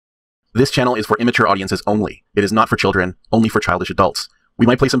This channel is for immature audiences only. It is not for children, only for childish adults. We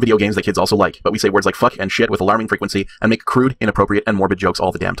might play some video games that kids also like, but we say words like fuck and shit with alarming frequency and make crude, inappropriate, and morbid jokes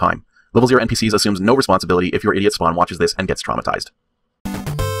all the damn time. Level 0 NPCs assumes no responsibility if your idiot spawn watches this and gets traumatized.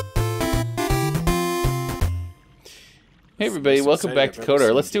 Hey everybody, welcome back to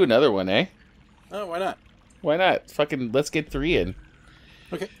KOTOR. Let's do another one, eh? Oh, why not? Why not? Fucking, let's get 3 in.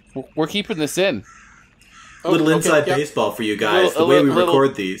 Okay. We're keeping this in. Little inside baseball for you guys. The way we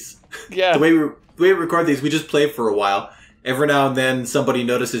record these. Yeah. The way we record these, we just play for a while. Every now and then, somebody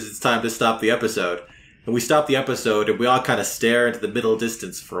notices it's time to stop the episode. And we stop the episode, and we all kind of stare into the middle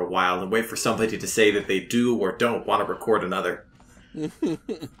distance for a while and wait for somebody to say that they do or don't want to record another.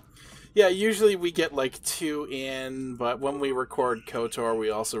 Yeah, usually we get like 2 in, but when we record KOTOR, we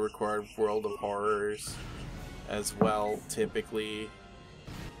also record World of Horrors as well, typically.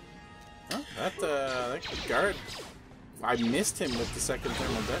 Oh, that guard, I missed him with the second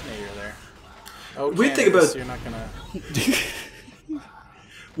thermal detonator there. Oh, Weird thing about you're not gonna.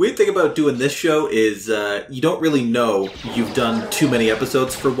 Weird thing about doing this show is you don't really know you've done too many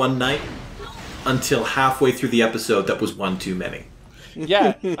episodes for one night until halfway through the episode that was one too many.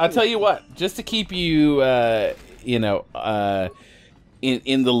 Yeah, I'll tell you what, just to keep you, in the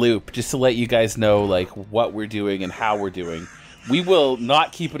loop, just to let you guys know, like, what we're doing and how we're doing, we will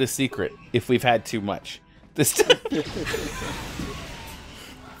not keep it a secret if we've had too much. This time.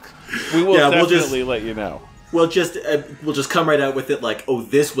 We will definitely let you know. We'll just come right out with it like, oh,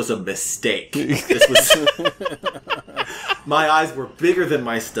 this was a mistake. This was my eyes were bigger than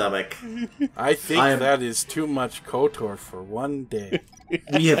my stomach. I think that is too much KOTOR for one day.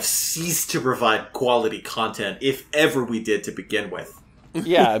 We have ceased to provide quality content, if ever we did to begin with.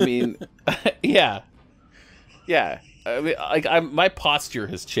 Yeah, I mean, yeah. I mean, like, my posture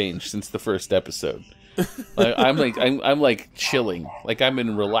has changed since the first episode. I'm like chilling, like I'm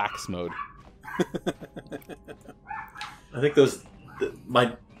in relax mode. I think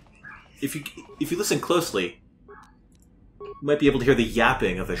if you listen closely, you might be able to hear the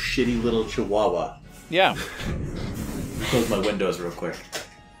yapping of a shitty little chihuahua. Yeah. Close my windows real quick.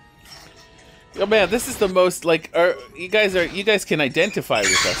 Oh man, this is the most like. You guys can identify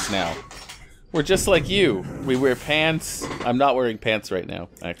with us now. We're just like you. We wear pants. I'm not wearing pants right now,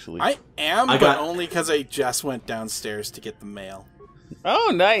 actually. I am, but only because I just went downstairs to get the mail.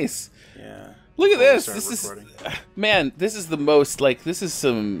 Oh, nice. Yeah. Look at this. This is, man. This is the most like. This is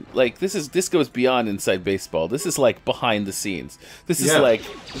some like. This goes beyond inside baseball. This is like behind the scenes. This is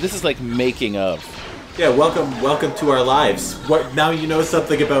like making of. Yeah, welcome to our lives. Now you know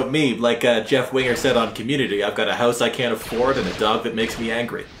something about me. Like Jeff Winger said on Community, I've got a house I can't afford and a dog that makes me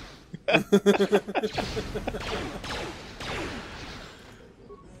angry.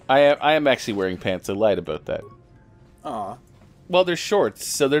 I am actually wearing pants. I lied about that. Aw. Well, they're shorts,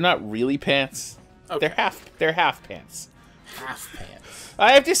 so they're not really pants. Okay. They're half pants. Half pants.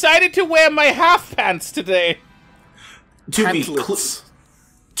 I have decided to wear my half pants today. To be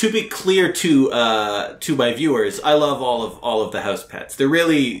clear to my viewers, I love all of the house pets. They're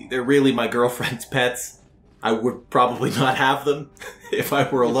really my girlfriend's pets. I would probably not have them if I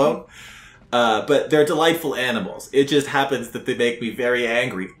were alone. But they're delightful animals. It just happens that they make me very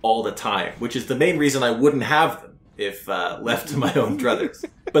angry all the time, which is the main reason I wouldn't have them if left to my own druthers.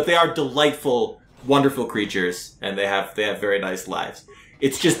 But they are delightful, wonderful creatures, and they have very nice lives.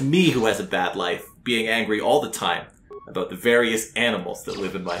 It's just me who has a bad life, being angry all the time about the various animals that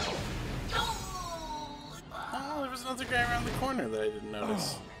live in my home. Oh, there was another guy around the corner that I didn't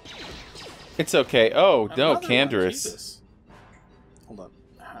notice. It's okay. Oh, no, Canderous. Hold on.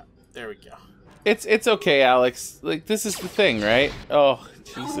 There we go. It's okay, Alex. Like, this is the thing, right? Oh,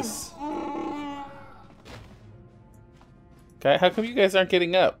 Jesus. Okay, how come you guys aren't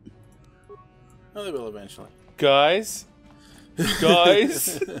getting up? Oh, they will eventually. Guys?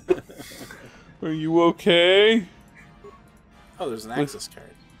 Guys? Are you okay? Oh, there's an access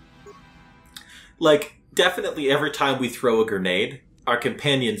card. Like, definitely every time we throw a grenade, our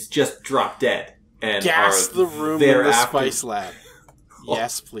companions just drop dead. And gas the room in the Spice Lab.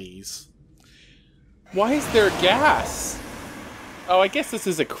 Yes, please. Why is there gas? Oh, I guess this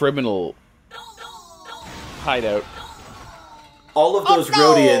is a criminal hideout. All of those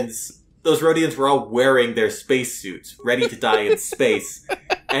Rhodians were all wearing their spacesuits, ready to die in space.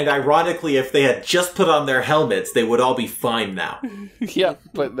 And ironically, if they had just put on their helmets, they would all be fine now. Yeah,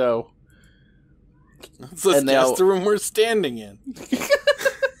 but no. So it's just the room we're standing in.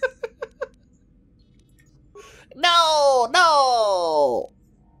 No!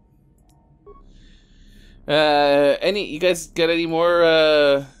 You guys got any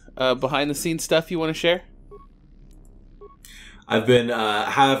more behind the scenes stuff you want to share? I've been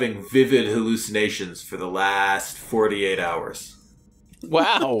having vivid hallucinations for the last 48 hours.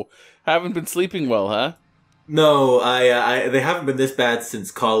 Wow. Haven't been sleeping well, huh? No, they haven't been this bad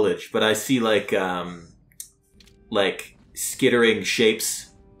since college, but I see like skittering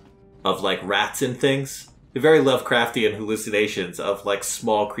shapes of like rats and things. They're very Lovecraftian hallucinations of like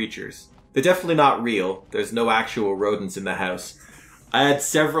small creatures. They're definitely not real. There's no actual rodents in the house. I had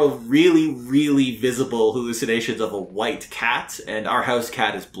several really, really visible hallucinations of a white cat, and our house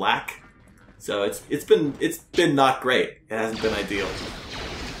cat is black. So it's been not great. It hasn't been ideal.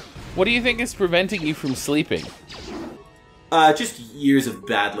 What do you think is preventing you from sleeping? Just years of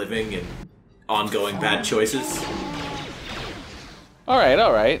bad living and ongoing bad choices. All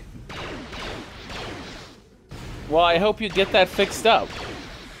right. Well, I hope you get that fixed up.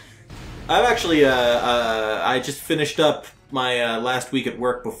 I've actually, I just finished up my last week at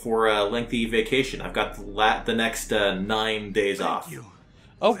work before a lengthy vacation. I've got the next 9 days off.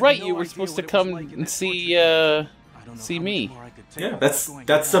 Oh, right, you were supposed to come and see me. Yeah,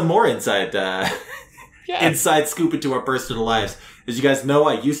 that's some more inside inside scoop into our personal lives. As you guys know,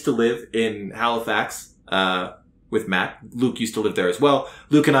 I used to live in Halifax with Matt. Luke used to live there as well.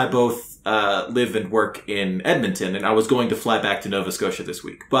 Luke and I both live and work in Edmonton, and I was going to fly back to Nova Scotia this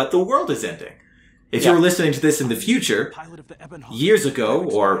week. But the world is ending. If you were listening to this in the future, years ago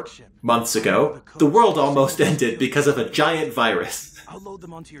or months ago, the world almost ended because of a giant virus. I'll load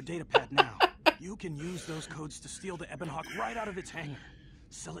them onto your datapad now. You can use those codes to steal the Ebonhawk right out of its hangar.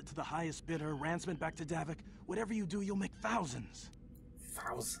 Sell it to the highest bidder, ransome it back to Davik. Whatever you do, you'll make thousands.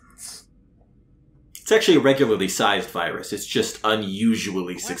 Thousands. It's actually a regularly sized virus. It's just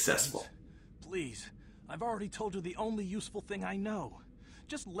unusually successful. Please, I've already told you the only useful thing I know.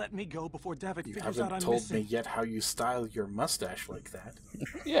 Just let me go before Davik figures out I'm missing. You haven't told me yet how you style your mustache like that.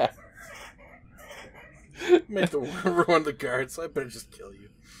 Yeah. Made the ruin the guards, so I better just kill you.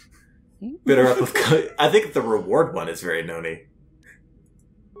 Better up with... I think the reward one is very Noney.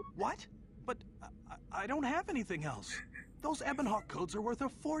 What? But I don't have anything else. Those Ebonhawk codes are worth a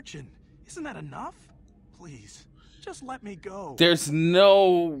fortune. Isn't that enough? Please, just let me go. There's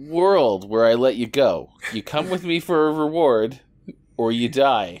no world where I let you go. You come with me for a reward, or you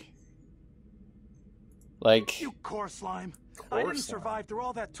die. Like... You core slime. I didn't survive through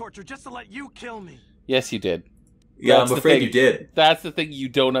all that torture just to let you kill me. Yes, you did. Yeah, I'm afraid you did. That's the thing you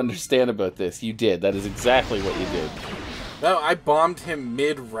don't understand about this. You did. That is exactly what you did. No, I bombed him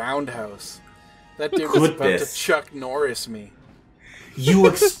mid-roundhouse. That dude was about to Chuck Norris me. You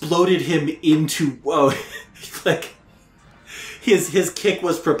exploded him into... Whoa. Like, his kick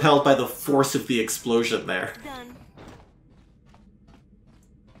was propelled by the force of the explosion there. Done.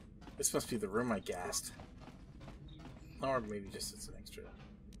 This must be the room I gassed. Or maybe just it's an extra...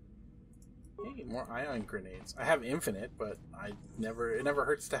 Hey, more ion grenades. I have infinite, but it never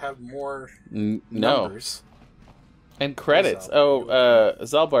hurts to have more numbers. And credits.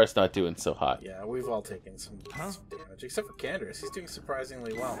 Zalbar's not doing so hot. Yeah, we've all taken some damage, except for Candace. He's doing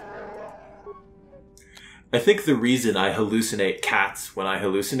surprisingly well. I think the reason I hallucinate cats when I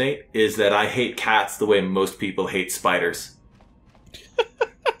hallucinate is that I hate cats the way most people hate spiders.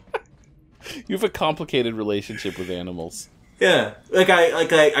 You have a complicated relationship with animals. Yeah,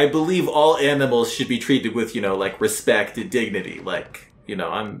 I believe all animals should be treated with, like respect and dignity. Like,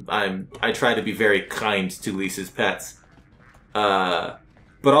 I try to be very kind to Lisa's pets. But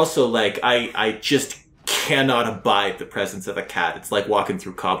also, like, I just cannot abide the presence of a cat. It's like walking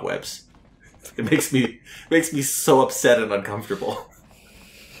through cobwebs. It makes me so upset and uncomfortable.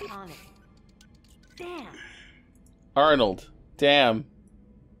 Damn. Arnold. Damn.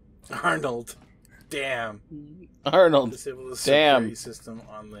 Arnold. Damn. Arnold. Disable the Damn. security system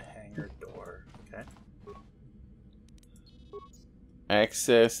on the hangar door. Okay.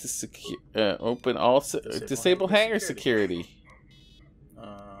 Access to open all disable hangar security.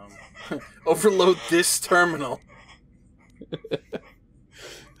 Overload this terminal.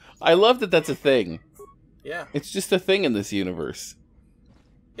 I love that that's a thing. Yeah. It's just a thing in this universe.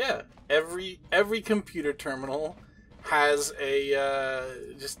 Yeah. Every computer terminal has a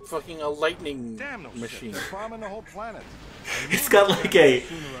just fucking a lightning machine. Bombing the whole planet. It's got like a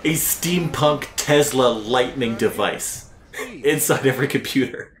steampunk Tesla lightning device inside every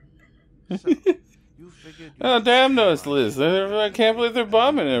computer. Oh, damn those Liz. I can't believe they're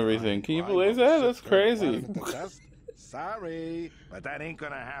bombing everything. Can you believe that? That's crazy. Sorry, but that ain't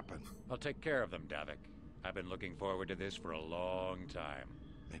gonna happen. I'll take care of them, Davik. I've been looking forward to this for a long time.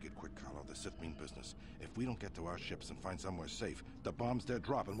 Make it quick, Carlo. The Sith mean business. If we don't get to our ships and find somewhere safe, the bombs they're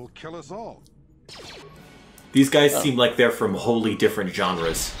dropping will kill us all. These guys seem like they're from wholly different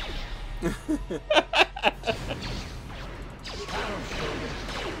genres.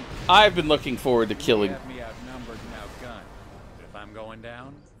 I've been looking forward to killing. You have me outnumbered and outgunned. But if I'm going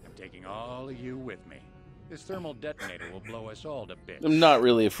down, I'm taking all of you with me. This thermal detonator will blow us all to bits. I'm not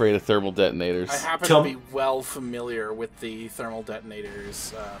really afraid of thermal detonators. I happen to be well familiar with the thermal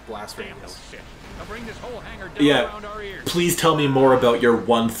detonators blast radius. I'll bring this whole hangar down around our ears. Please tell me more about your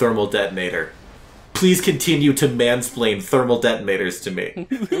one thermal detonator. Please continue to mansplain thermal detonators to me.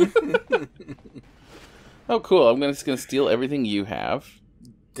 Oh, cool. I'm just going to steal everything you have.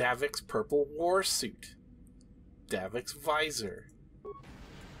 Davik's purple war suit. Davik's visor.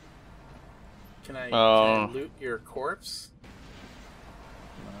 Can I loot your corpse?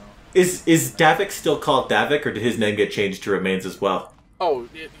 No. Is Davik still called Davik, or did his name get changed to Remains as well? Oh,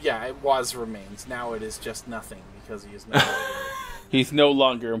 yeah, it was Remains. Now it is just nothing, because he is no longer... He's no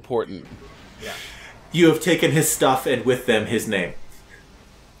longer important. Yeah. You have taken his stuff, and with them, his name.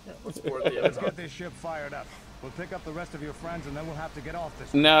 Yeah, let's get this ship fired up. We'll pick up the rest of your friends, and then we'll have to get off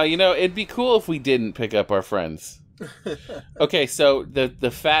this. No, you know, it'd be cool if we didn't pick up our friends. Okay, so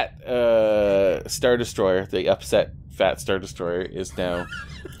the fat Star Destroyer, the upset fat Star Destroyer, is now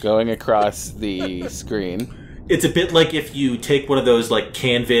going across the screen. It's a bit like if you take one of those like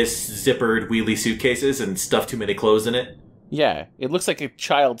canvas zippered wheelie suitcases and stuff too many clothes in it. Yeah, it looks like a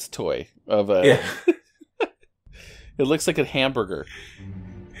child's toy of a. Yeah. It looks like a hamburger.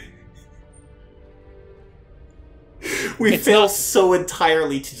 We fail so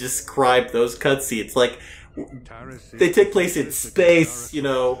entirely to describe those cutscenes. Like, they take place in space, you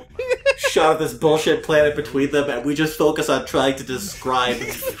know, shot at this bullshit planet between them, and we just focus on trying to describe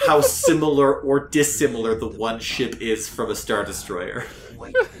how similar or dissimilar the one ship is from a Star Destroyer.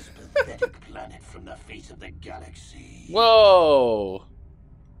 Wipe this pathetic planet from the face of the galaxy. Whoa!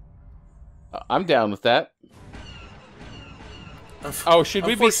 I'm down with that. Oh, should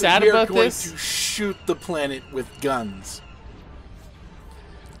we be sad about this? We are going to shoot the planet with guns.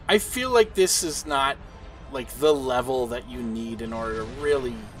 I feel like this is not like the level that you need in order to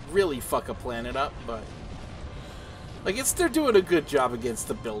really, really fuck a planet up, but like they're doing a good job against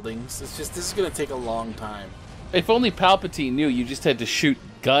the buildings. It's just this is going to take a long time. If only Palpatine knew you just had to shoot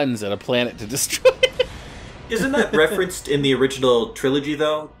guns at a planet to destroy it. Isn't that referenced in the original trilogy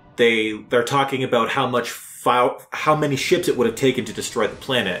though? They're talking about how many ships it would have taken to destroy the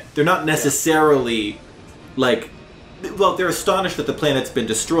planet. They're not necessarily like, well, they're astonished that the planet's been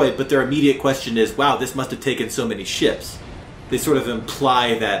destroyed, but their immediate question is, wow, this must have taken so many ships. They sort of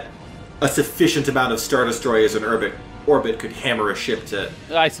imply that a sufficient amount of Star Destroyers in orbit could hammer a ship to...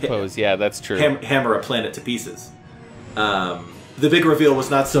 I suppose, yeah, that's true. Hammer a planet to pieces. The big reveal was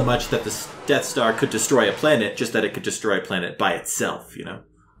not so much that the Death Star could destroy a planet, just that it could destroy a planet by itself, you know?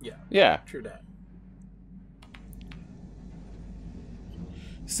 Yeah. True that.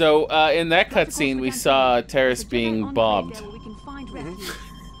 So, in that cutscene, we saw Taris being bombed.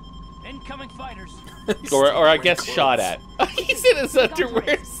 Incoming fighters. or I guess shot at. He's in his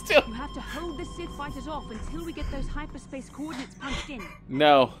underwear still. You have to hold the Sith fighters off until we get those hyperspace coordinates punched in.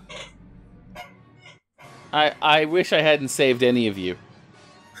 No. I wish I hadn't saved any of you.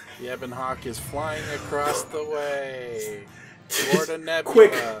 The Ebon Hawk is flying across the way toward a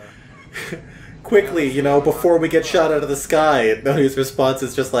nebula. Quickly, you know, before we get shot out of the sky, and Noney's response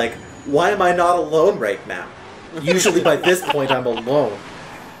is just like, why am I not alone right now? Usually by this point I'm alone.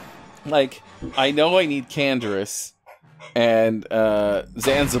 Like, I know I need Canderous and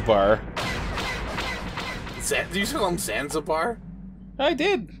Zanzibar. Did you call him Zanzibar? I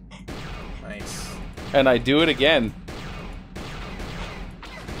did. Nice. And I do it again.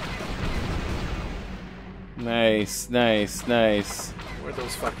 Nice, nice, nice. Where are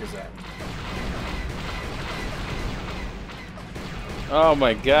those fuckers at? Oh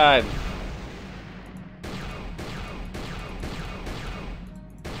my god.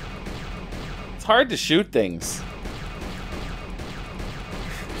 It's hard to shoot things.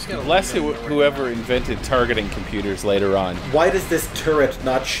 Bless whoever invented targeting computers later on. Why does this turret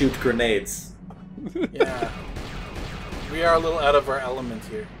not shoot grenades? Yeah. We are a little out of our element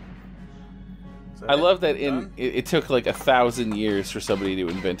here. I love that it took like 1,000 years for somebody to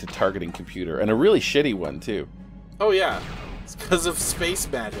invent a targeting computer, and a really shitty one too. Oh yeah. It's because of space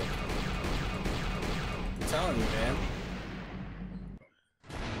magic. I'm telling you, man.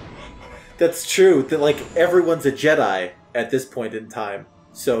 That's true. That like everyone's a Jedi at this point in time,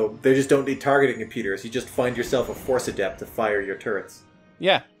 so they just don't need targeting computers. You just find yourself a Force adept to fire your turrets.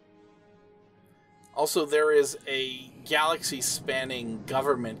 Yeah. Also, there is a galaxy-spanning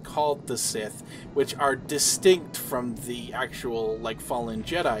government called the Sith, which are distinct from the actual like fallen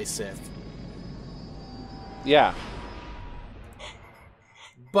Jedi Sith. Yeah.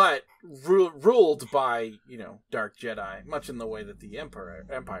 But ruled by, Dark Jedi, much in the way that the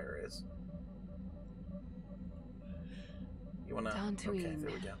Empire is. You wanna? Okay,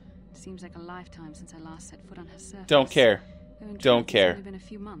 there we go. Seems like a lifetime since I last set foot on her surface. Don't care. Don't care. It's only been a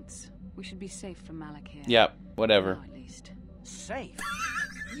few months. We should be safe from Malak here. Yep, whatever. Now, at least. Safe?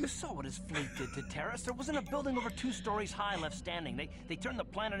 You saw what his fleet did to Taris. There wasn't a building over 2 stories high left standing. They turned the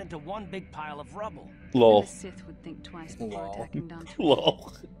planet into one big pile of rubble. Lol. The Sith would think twice before attacking down to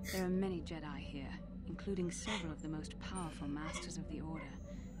Lol. There are many Jedi here, including several of the most powerful masters of the Order.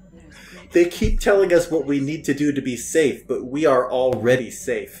 They keep telling us what we need to do to be safe, but we are already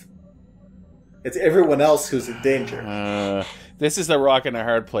safe. It's everyone else who's in danger. This is a rock and a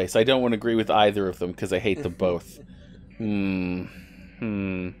hard place. I don't want to agree with either of them because I hate them both.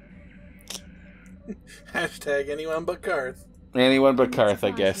 Hashtag anyone but Karth. Anyone but Karth,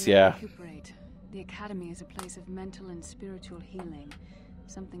 I guess, yeah. The Academy is a place of mental and spiritual healing.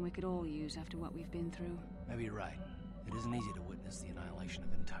 Something we could all use after what we've been through. Maybe you're right. It isn't easy to witness the annihilation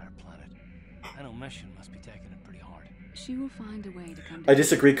of an entire planet. I know Mission must be taking it pretty hard. She will find a way to come I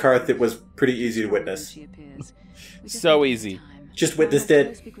disagree, Karth. It was pretty easy to witness. So easy. Just witnessed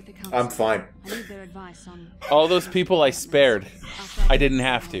it. I'm fine. All those people I spared. I didn't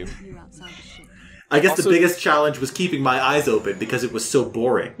have to. I guess also, the biggest challenge was keeping my eyes open because it was so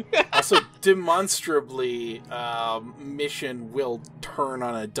boring. Also, demonstrably, Mission will turn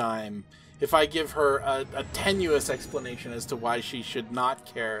on a dime. If I give her a tenuous explanation as to why she should not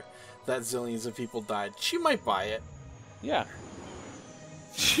care that zillions of people died, she might buy it. Yeah.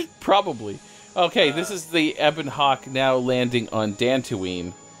 Probably. Okay, this is the Ebon Hawk now landing on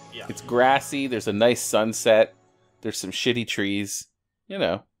Dantooine. Yeah. It's grassy, there's a nice sunset, there's some shitty trees.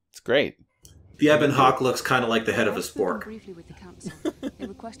 It's great. The Ebon Hawk looks kind of like the head of a spork. Briefly with the council. They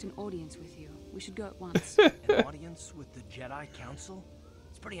request an audience with you. We should go at once. An audience with the Jedi Council?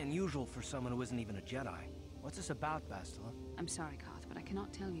 It's pretty unusual for someone who isn't even a Jedi. What's this about, Bastila? I'm sorry, Karth, but I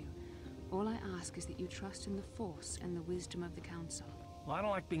cannot tell you. All I ask is that you trust in the Force and the wisdom of the Council. Well, I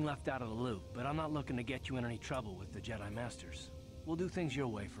don't like being left out of the loop, but I'm not looking to get you in any trouble with the Jedi Masters. We'll do things your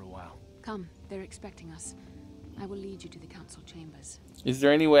way for a while. Come, they're expecting us. I will lead you to the Council chambers. Is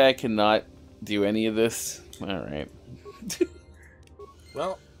there any way I cannot do any of this? Alright.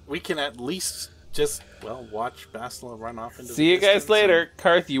 Well, we can at least just, watch Bastila run off into See you guys later.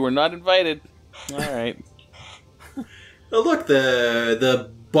 Karth, you were not invited. Alright. Oh, look,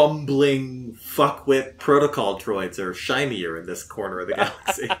 the bumbling fuckwit protocol droids are shinier in this corner of the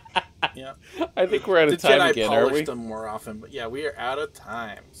galaxy. Yeah. I think we're out of time Jedi again, are we? them more often, but yeah, we are out of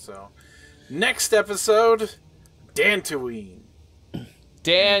time. So, next episode, Dantooine.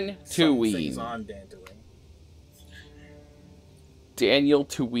 Dantooine. On Dantooine. Daniel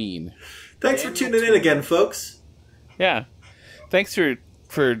Tooine. Thanks for tuning in again, folks. Yeah. Thanks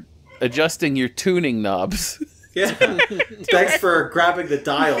for adjusting your tuning knobs. Yeah. Thanks for grabbing the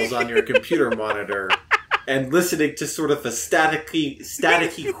dials on your computer monitor and listening to sort of a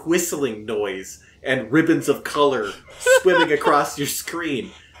staticky whistling noise and ribbons of color swimming across your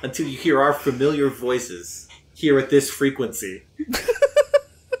screen until you hear our familiar voices here at this frequency.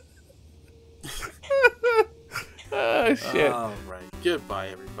 Oh, shit. All right. Goodbye,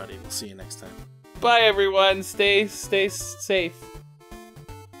 everybody. We'll see you next time. Bye, everyone. Stay safe.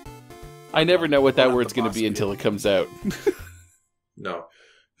 I never know what that word's going to be until it comes out. No.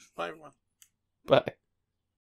 Bye, everyone. Bye.